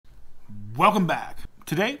Welcome back.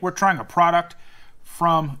 Today we're trying a product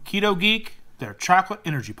from KetoGeek, their chocolate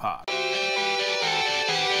energy pod.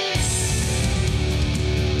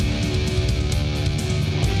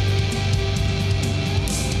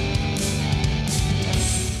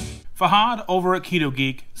 Fahad over at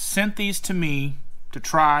KetoGeek sent these to me to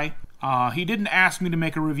try. He didn't ask me to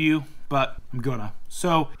make a review, but I'm gonna.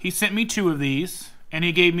 So he sent me 2 of these and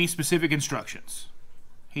he gave me specific instructions.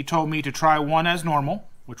 He told me to try one as normal,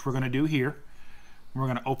 which we're gonna do here. We're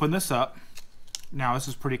gonna open this up. Now this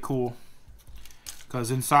is pretty cool because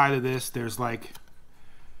inside of this there's like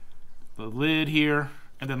the lid here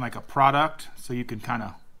and then like a product, so you can kind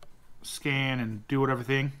of scan and do whatever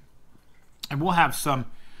thing. And we'll have some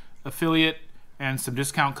affiliate and some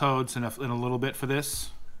discount codes in a little bit for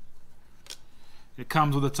this. It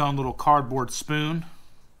comes with its own little cardboard spoon.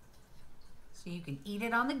 So you can eat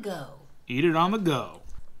it on the go. Eat it on the go.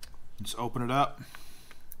 Just open it up.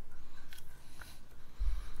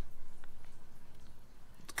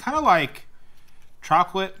 It's kind of like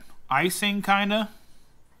chocolate icing, kind of.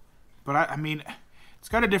 But I mean, it's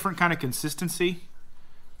got a different kind of consistency.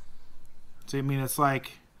 So I mean, it's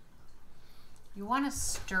like... You want to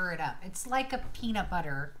stir it up. It's like a peanut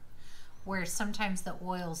butter where sometimes the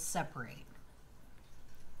oils separate.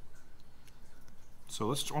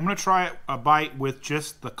 So I'm going to try a bite with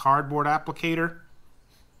just the cardboard applicator.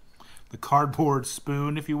 The cardboard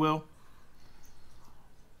spoon, if you will.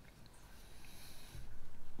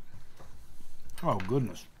 Oh,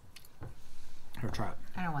 goodness. Here, try it.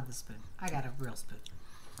 I don't want the spoon. I got a real spoon.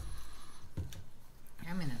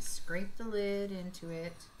 I'm going to scrape the lid into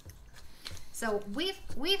it. So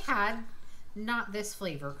we've had not this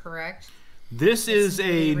flavor, correct? This is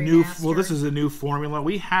a new, well, this is a new formula.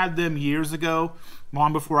 We had them years ago,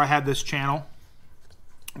 long before I had this channel.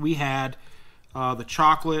 We had the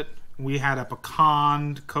chocolate. We had a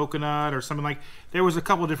pecan coconut or something like. There was a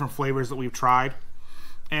couple of different flavors that we've tried,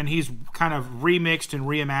 and he's kind of remixed and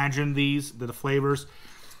reimagined the flavors.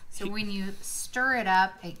 So when you stir it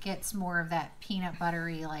up, it gets more of that peanut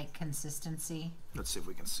buttery like consistency. Let's see if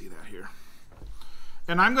we can see that here.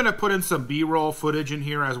 And I'm going to put in some B-roll footage in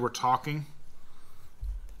here as we're talking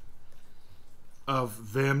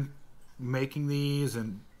of them making these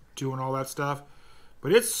and doing all that stuff.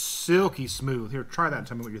 But it's silky smooth. Here, try that and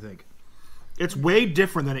tell me what you think. It's way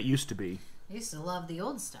different than it used to be. I used to love the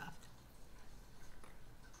old stuff.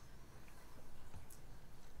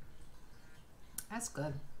 That's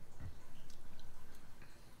good.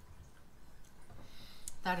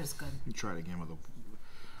 That is good. Let me try it again with a...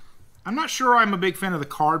 I'm not sure I'm a big fan of the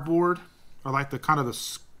cardboard. I like the kind of the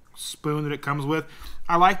spoon that it comes with.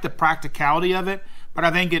 I like the practicality of it, but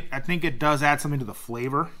I think it does add something to the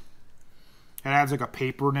flavor. It adds like a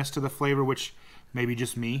paperness to the flavor, which maybe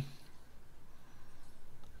just me.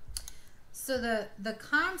 So the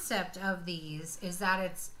concept of these is that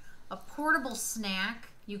it's a portable snack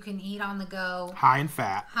you can eat on the go. High in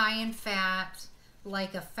fat. High in fat,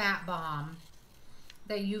 like a fat bomb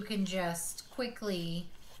that you can just quickly,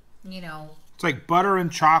 you know. It's like butter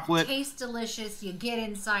and chocolate. Tastes delicious. You get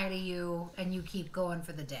inside of you and you keep going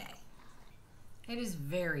for the day. It is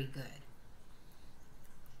very good.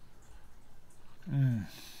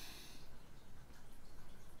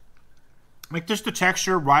 Like just the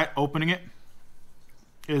texture, right, opening it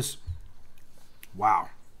is, wow.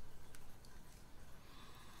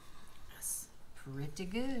 That's pretty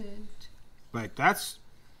good. Like that's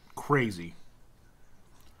crazy.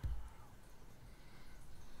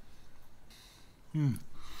 And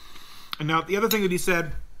now the other thing that he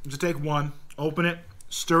said is to take one, open it,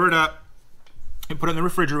 stir it up, and put it in the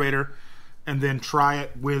refrigerator, and then try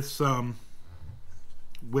it with some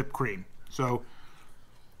whipped cream. So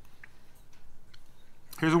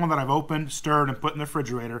here's the one that I've opened, stirred, and put in the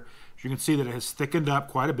refrigerator. As you can see that it has thickened up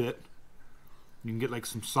quite a bit. You can get like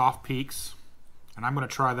some soft peaks. And I'm going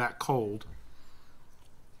to try that cold.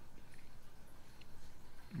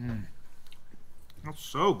 That's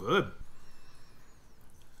so good.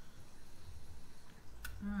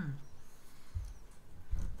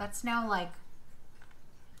 That's now like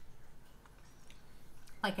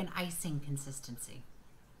an icing consistency.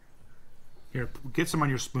 Here, get some on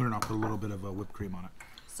your spoon and I'll put a little bit of whipped cream on it.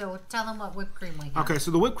 So tell them what whipped cream we have. Okay,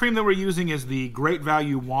 so the whipped cream that we're using is the Great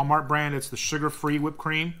Value Walmart brand. It's the sugar-free whipped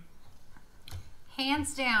cream.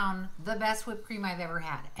 Hands down, the best whipped cream I've ever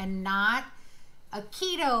had. And not a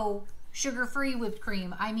keto sugar-free whipped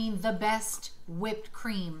cream. I mean the best whipped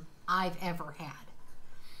cream I've ever had.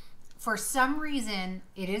 For some reason,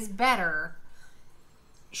 it is better.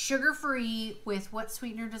 Sugar-free with what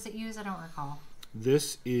sweetener does it use? I don't recall.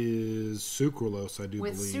 This is sucralose, I do believe.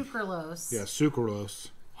 With sucralose. Yeah, sucralose.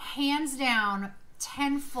 hands down,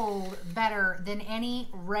 tenfold better than any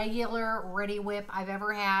regular Ready Whip I've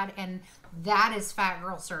ever had, and that is Fat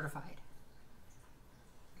Girl certified.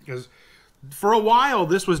 Because for a while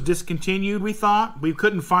this was discontinued, we thought. We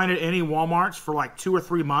couldn't find it at any Walmarts for like 2 or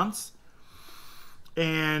 3 months.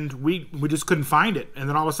 And we just couldn't find it. And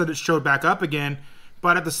then all of a sudden it showed back up again.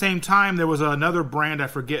 But at the same time, there was another brand, I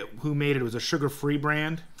forget who made it. It was a sugar-free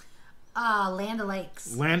brand. Land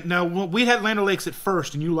O'Lakes. We had Land O'Lakes at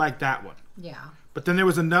first, and you liked that one. Yeah. But then there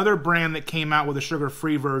was another brand that came out with a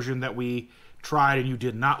sugar-free version that we tried, and you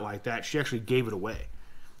did not like that. She actually gave it away.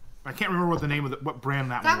 I can't remember what the name of what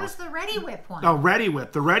brand that was. That was the Ready Whip one. Oh, Ready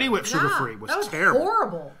Whip. The Ready Whip sugar-free was terrible. That was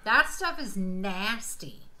horrible. That stuff is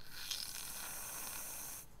nasty.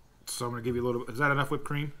 So I'm going to give you a little... Is that enough whipped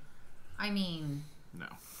cream? I mean... No.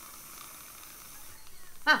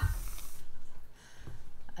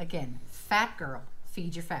 Again, fat girl.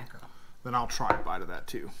 Feed your fat girl. Then I'll try a bite of that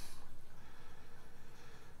too.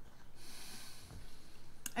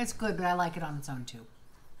 It's good, but I like it on its own too.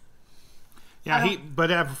 Yeah,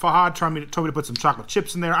 Fahad told me to put some chocolate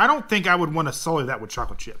chips in there. I don't think I would want to sully that with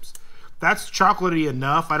chocolate chips. That's chocolatey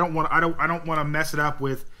enough. I don't want to mess it up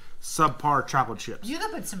with subpar chocolate chips. You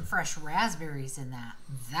could put some fresh raspberries in that.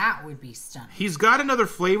 That would be stunning. He's got another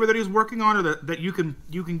flavor that he's working on, or that you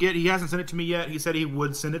can get. He hasn't sent it to me yet. He said he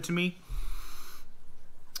would send it to me.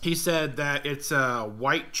 He said that it's a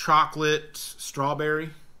white chocolate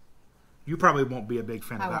strawberry. You probably won't be a big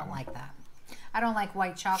fan of that one. I won't like that. I don't like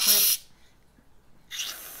white chocolate.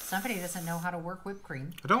 Somebody doesn't know how to work whipped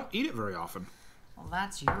cream. I don't eat it very often. Well,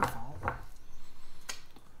 that's your fault.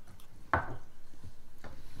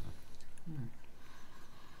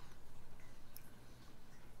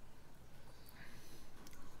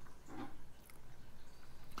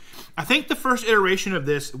 I think the first iteration of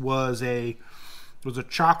this was a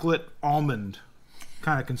chocolate almond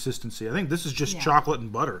kind of consistency. I think this is just chocolate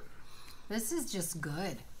and butter. This is just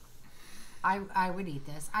good. I would eat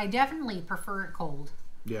this. I definitely prefer it cold.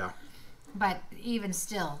 Yeah. But even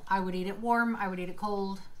still, I would eat it warm. I would eat it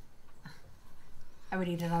cold. I would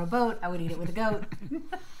eat it on a boat. I would eat it with a goat.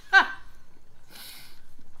 I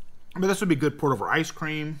mean, this would be good poured over ice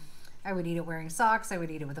cream. I would eat it wearing socks. I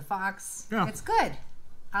would eat it with a fox. Yeah. It's good.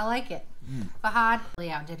 I like it. Fahad really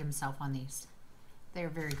outdid himself on these. They're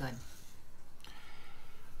very good.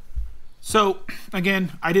 So,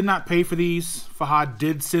 again, I did not pay for these. Fahad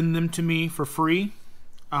did send them to me for free.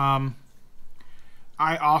 I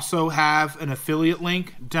also have an affiliate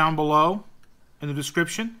link down below in the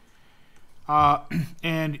description.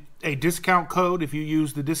 And a discount code. If you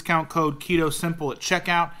use the discount code KetoSimple at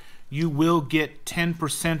checkout, you will get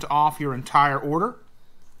 10% off your entire order.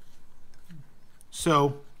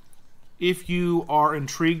 So, if you are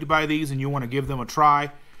intrigued by these and you want to give them a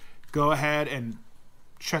try, go ahead and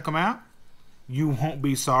check them out. You won't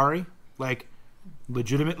be sorry. Like,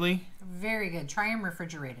 legitimately. Very good. Try them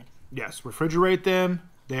refrigerated. Yes, refrigerate them.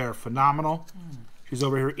 They are phenomenal. She's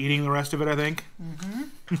over here eating the rest of it, I think.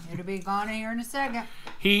 It'll be gone here in a second.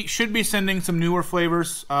 He should be sending some newer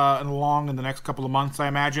flavors along in the next couple of months, I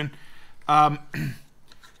imagine.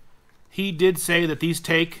 He did say that these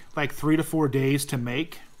take like 3 to 4 days to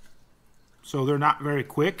make. So they're not very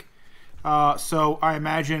quick. So I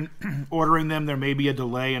imagine ordering them, there may be a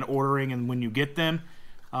delay in ordering and when you get them.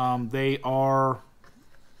 They are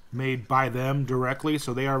made by them directly,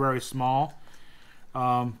 so they are very small.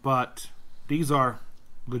 But these are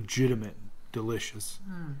legitimate, delicious.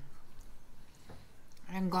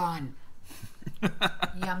 I'm gone.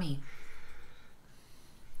 Yummy.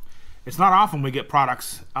 It's not often we get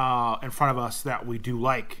products in front of us that we do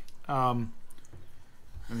like. I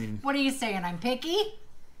mean, what are you saying? I'm picky?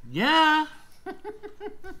 Yeah.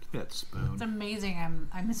 That spoon. It's amazing.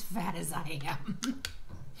 I'm as fat as I am.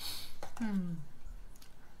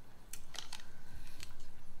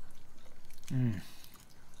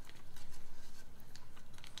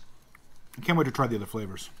 I can't wait to try the other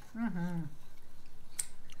flavors.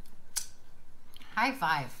 High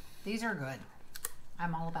five. These are good.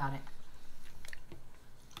 I'm all about it.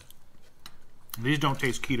 These don't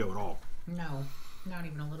taste keto at all. No, not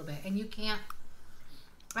even a little bit. And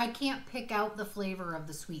I can't pick out the flavor of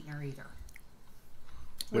the sweetener either.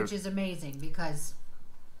 Which is amazing because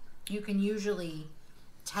you can usually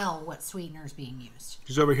tell what sweetener is being used.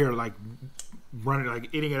 She's over here like running, like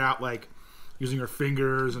eating it out, like using her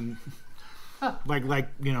fingers and like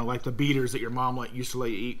the beaters that your mom used to let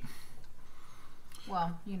you eat.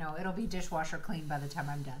 Well, it'll be dishwasher clean by the time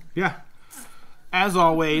I'm done. Yeah. As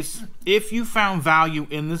always, if you found value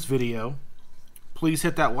in this video, please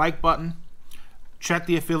hit that like button. Check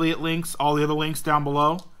the affiliate links, all the other links down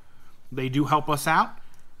below. They do help us out.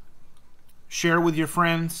 share with your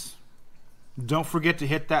friends. Don't forget to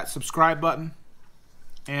hit that subscribe button.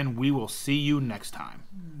 And we will see you next time.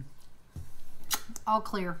 All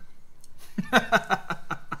clear.